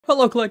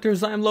Hello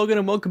collectors, I'm Logan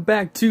and welcome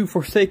back to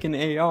Forsaken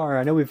AR.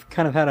 I know we've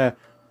kind of had a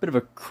bit of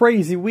a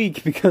crazy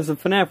week because of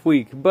FNAF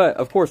week, but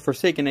of course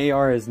Forsaken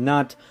AR is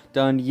not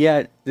done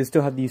yet. They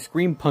still have the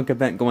Scream Punk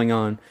event going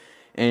on.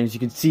 And as you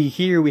can see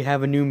here, we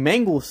have a new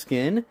Mangle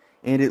skin,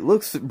 and it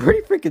looks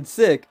pretty freaking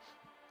sick.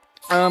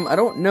 I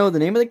don't know the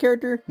name of the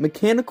character.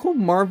 Mechanical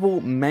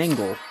Marvel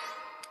Mangle.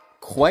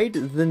 Quite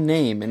the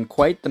name and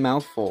quite the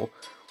mouthful.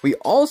 We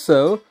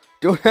also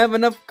don't have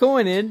enough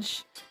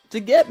coinage to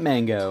get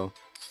Mango.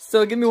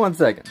 So give me 1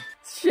 second.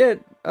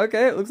 Shit.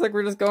 Okay, it looks like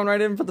we're just going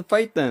right in for the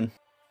fight then.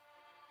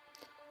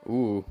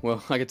 Ooh,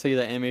 well, I can tell you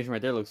that animation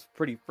right there looks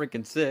pretty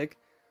freaking sick.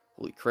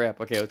 Holy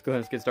crap. Okay, let's go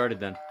ahead and get started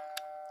then.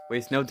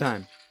 Waste no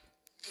time.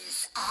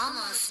 This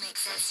almost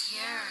makes us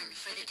yearn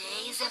for the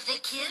days of the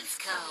Kids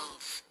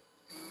Cove.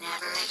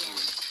 Never again.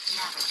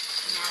 Never.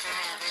 Never,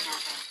 ever,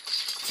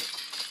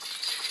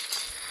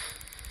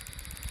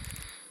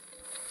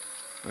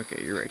 never.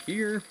 Okay, you're right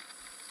here.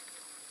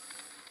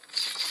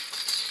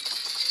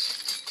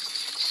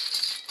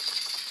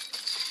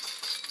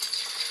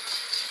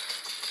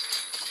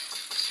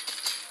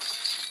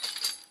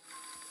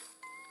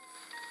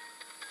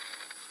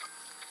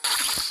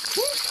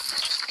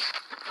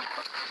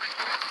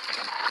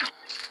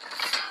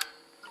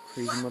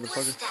 Crazy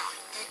motherfucker.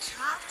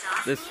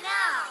 This.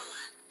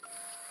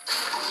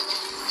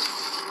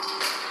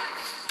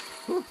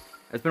 Whew.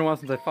 It's been a while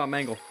since I fought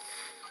Mangle.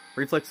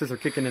 Reflexes are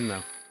kicking in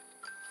though.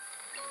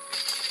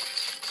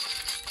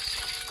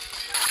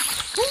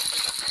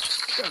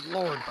 Good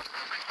lord.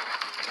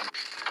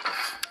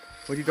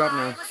 What'd you drop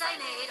now? Why was I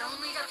made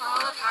only to fall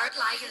apart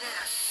like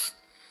this?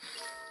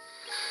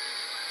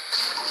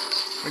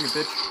 Bring it,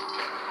 bitch.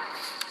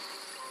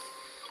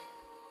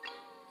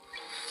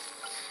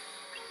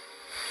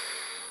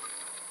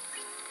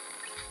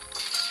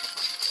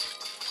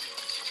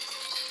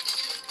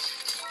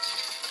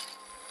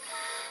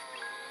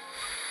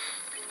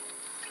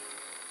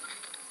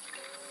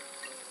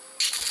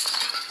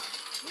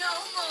 No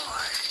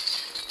more.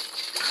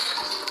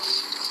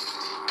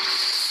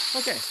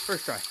 Okay,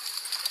 first try.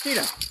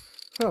 Nita.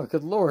 Oh,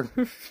 good lord.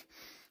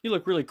 You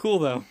look really cool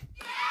though.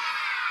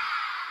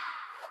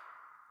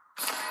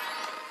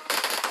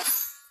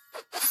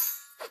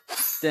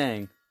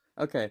 Dang.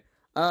 Okay.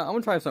 I'm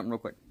gonna try something real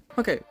quick.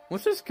 Okay,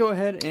 let's just go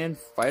ahead and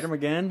fight him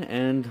again,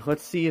 and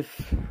let's see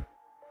if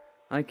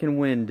I can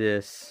win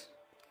this.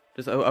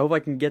 I hope I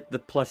can get the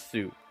plush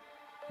suit.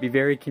 Be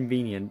very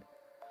convenient.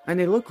 And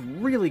they look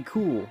really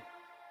cool.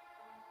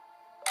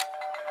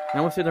 And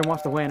I want to sit there and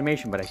watch the whole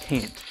animation, but I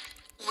can't.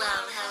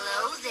 Well,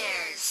 hello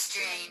there,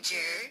 stranger.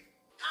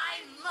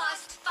 I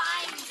must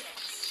find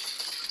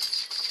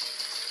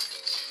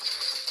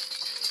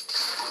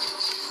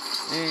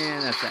it.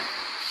 And that's that.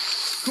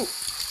 Cool.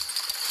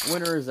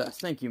 Winner is us.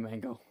 Thank you,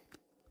 Mango.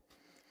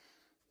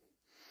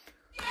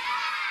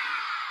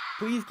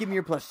 Please give me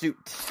your plush suit.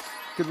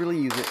 Could really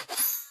use it.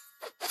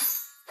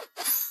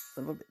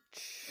 Son of a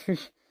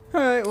bitch.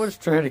 Alright, let's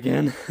try it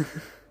again.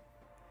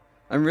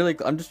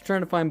 I'm just trying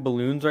to find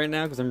balloons right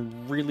now because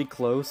I'm really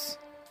close.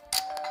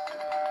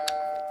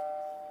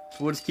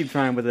 So we'll just keep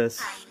trying with this.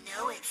 I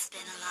know it's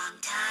been a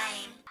long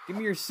time. Give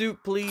me your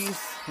suit, please.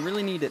 I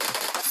really need it.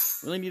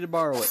 Really need to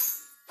borrow it.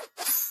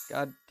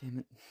 God damn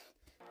it.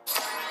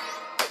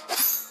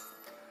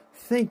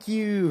 Thank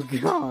you,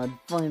 God,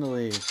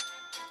 finally.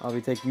 I'll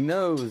be taking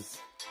those.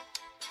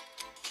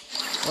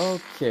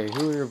 Okay,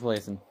 who are we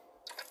replacing?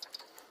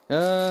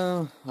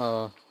 Well,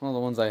 the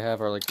ones I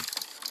have are like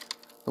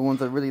the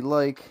ones I really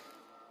like.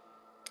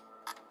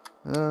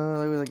 I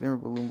really like Never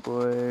Balloon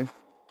Boy.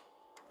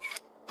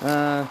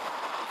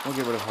 We'll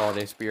get rid of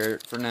Holiday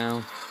Spirit for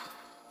now.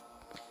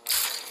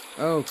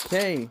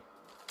 Okay.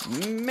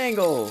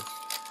 Mangle!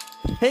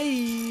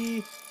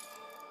 Hey!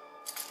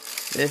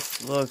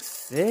 This looks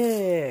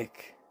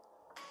sick!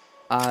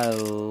 I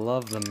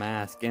love the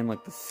mask and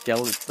like the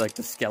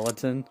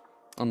skeleton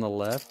on the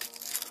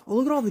left. Oh,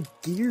 look at all the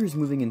gears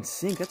moving in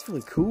sync. That's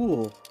really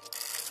cool.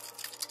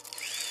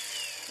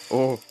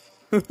 Oh.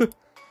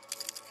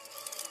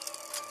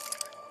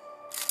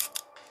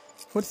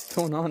 What's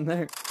going on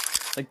there?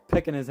 Like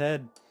pecking his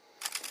head.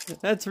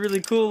 That's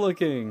really cool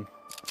looking.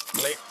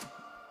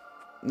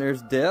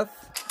 There's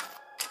Death.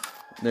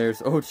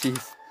 There's, oh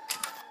jeez,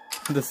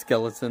 the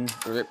skeleton.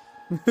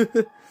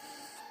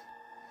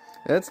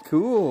 That's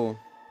cool.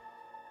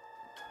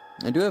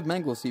 I do have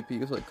Mangle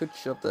CPU, so I could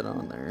shove that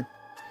on there.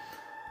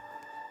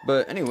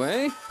 But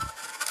anyway,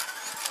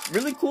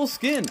 really cool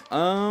skin.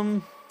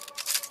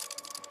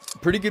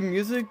 Pretty good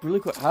music, really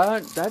cool.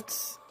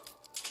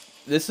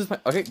 This is my,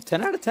 okay,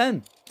 10 out of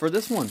 10 for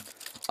this one.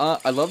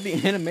 I love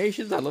the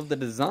animations, I love the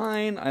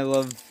design, I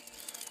love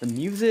the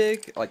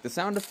music, like the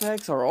sound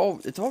effects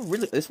it's all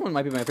really, this one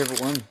might be my favorite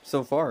one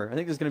so far. I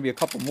think there's gonna be a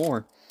couple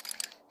more.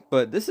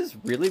 But this is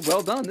really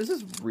well done. This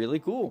is really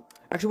cool.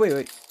 Actually,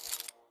 wait.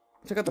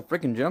 Check out the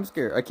freaking jump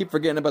scare. I keep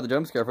forgetting about the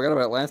jump scare. I forgot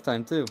about it last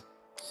time too.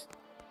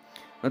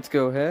 Let's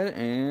go ahead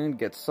and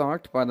get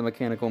socked by the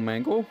mechanical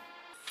Mangle.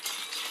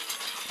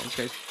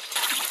 Okay.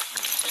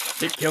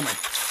 Kill me.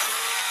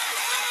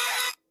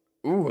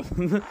 Ooh,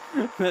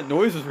 that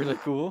noise was really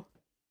cool.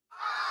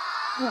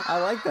 I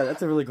like that.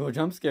 That's a really cool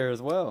jump scare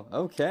as well.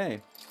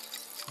 Okay.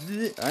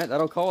 Alright,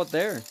 that'll call it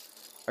there.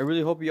 I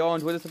really hope you all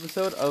enjoyed this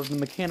episode of the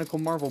Mechanical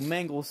Marvel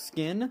Mangle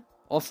skin.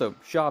 Also,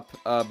 shop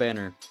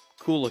banner.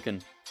 Cool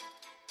looking.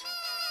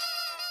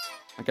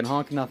 I can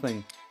honk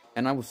nothing.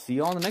 And I will see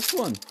you all on the next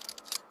one.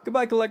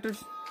 Goodbye,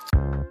 collectors.